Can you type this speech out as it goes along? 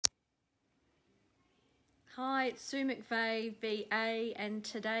Hi, it's Sue McVeigh, VA, and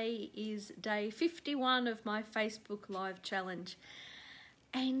today is day 51 of my Facebook Live challenge.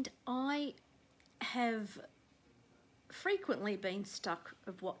 And I have frequently been stuck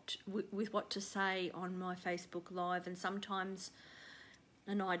with what to say on my Facebook Live, and sometimes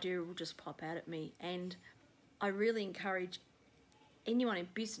an idea will just pop out at me. And I really encourage anyone in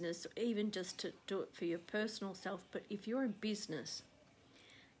business, even just to do it for your personal self, but if you're in business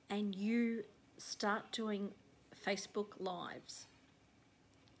and you start doing Facebook Lives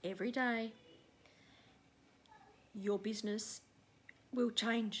every day, your business will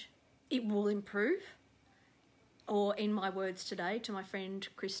change. It will improve. Or in my words today to my friend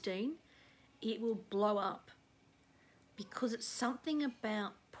Christine, it will blow up, because it's something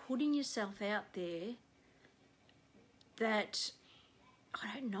about putting yourself out there that,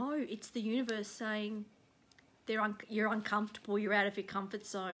 I don't know, it's the universe saying you're uncomfortable, you're out of your comfort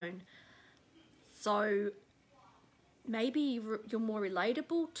zone. So maybe you're more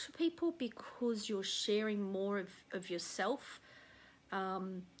relatable to people because you're sharing more of yourself.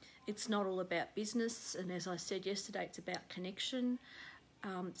 It's not all about business, and as I said yesterday, it's about connection.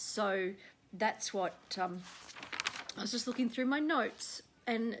 So that's what I was just looking through my notes,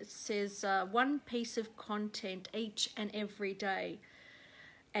 and it says one piece of content each and every day.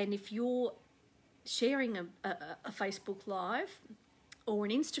 And if you're sharing a Facebook Live or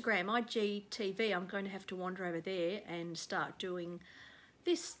an Instagram, IGTV, I'm going to have to wander over there and start doing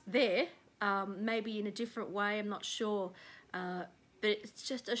this there, maybe in a different way, I'm not sure. But it's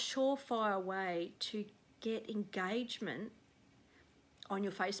just a surefire way to get engagement on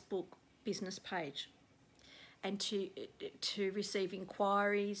your Facebook business page and to receive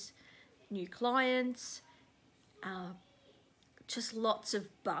inquiries, new clients, just lots of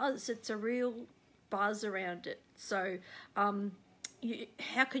buzz. It's a real buzz around it. So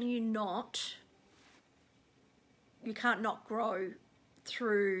how can you can't not grow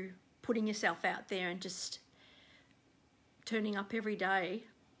through putting yourself out there and just turning up every day.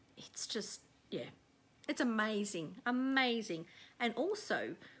 It's just, yeah, it's amazing. And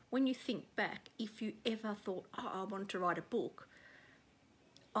also, when you think back, if you ever thought, I want to write a book,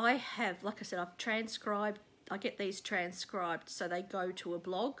 I have, like I said, I get these transcribed, so they go to a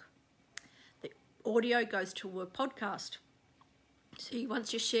blog. The audio goes to a podcast. So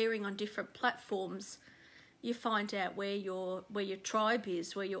once you're sharing on different platforms, you find out where your tribe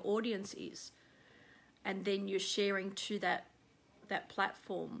is, where your audience is, and then you're sharing to that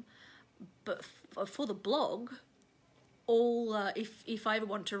platform. But for the blog, if I ever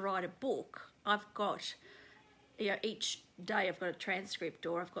want to write a book, I've got, each day I've got a transcript,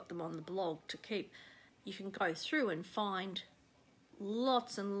 or I've got them on the blog to keep. You can go through and find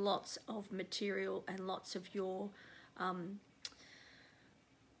lots and lots of material and lots of your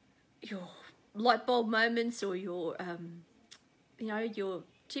light bulb moments, or your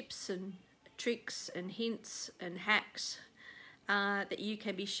tips and tricks and hints and hacks that you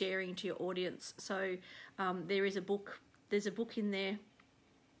can be sharing to your audience. So there's a book in there.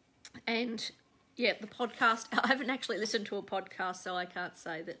 And yeah, the podcast, I haven't actually listened to a podcast, so I can't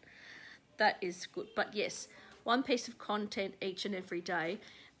say that is good. But yes, one piece of content each and every day.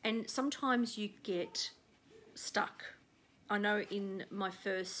 And sometimes you get stuck. I know in my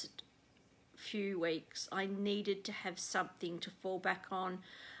first few weeks, I needed to have something to fall back on.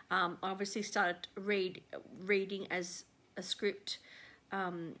 I obviously started reading as a script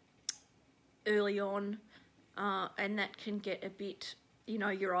early on, and that can get a bit,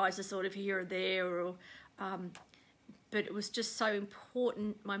 your eyes are sort of here or there, but it was just so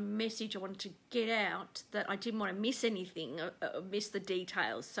important, my message I wanted to get out, that I didn't want to miss anything, miss the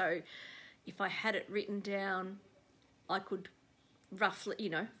details. So if I had it written down, I could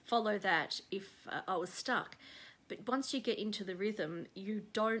roughly, follow that if I was stuck. But once you get into the rhythm, you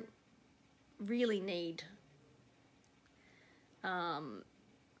don't really need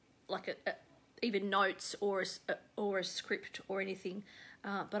even notes or a script or anything.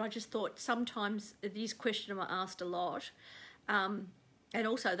 But I just thought sometimes these questions are asked a lot. And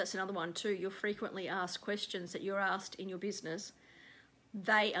also, that's another one too, your frequently asked questions that you're asked in your business.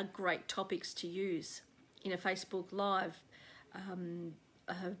 They are great topics to use in a Facebook Live.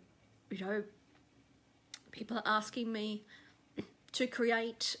 People are asking me to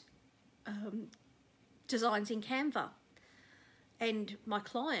create designs in Canva, and my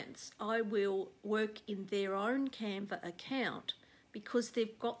clients, I will work in their own Canva account, because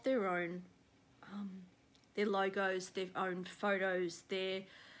they've got their own their logos, their own photos, they've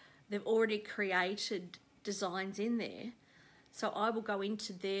already created designs in there. So I will go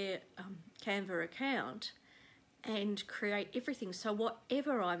into their Canva account and create everything. So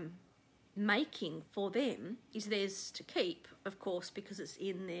whatever I'm making for them is theirs to keep, of course, because it's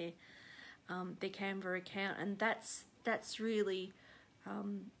in their Canva account, and that's really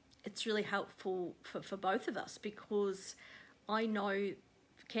it's really helpful for both of us, because I know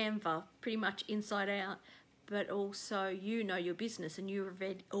Canva pretty much inside out, but also you know your business and you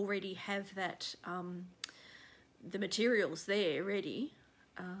already have that the materials there ready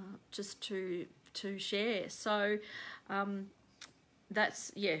just to share. So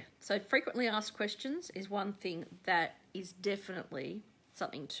that's, yeah, so frequently asked questions is one thing that is definitely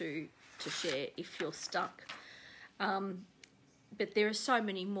something to share if you're stuck. But there are so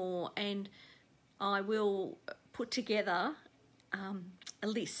many more, and I will put together a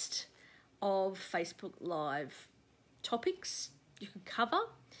list of Facebook Live topics you can cover.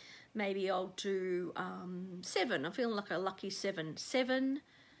 Maybe I'll do 7. I'm feeling like a lucky 7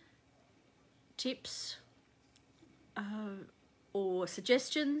 tips or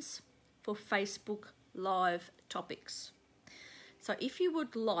suggestions for Facebook Live topics. So if you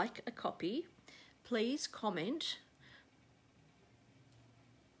would like a copy, please comment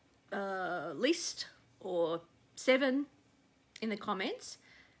list or 7 in the comments,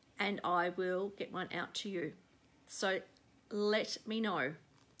 and I will get one out to you. So let me know,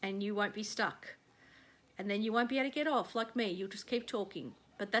 and you won't be stuck, and then you won't be able to get off like me. You'll just keep talking,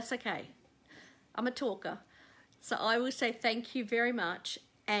 but that's okay. I'm a talker. So I will say thank you very much,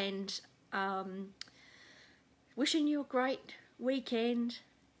 and wishing you a great weekend,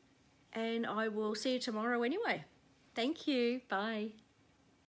 and I will see you tomorrow anyway. Thank you. Bye.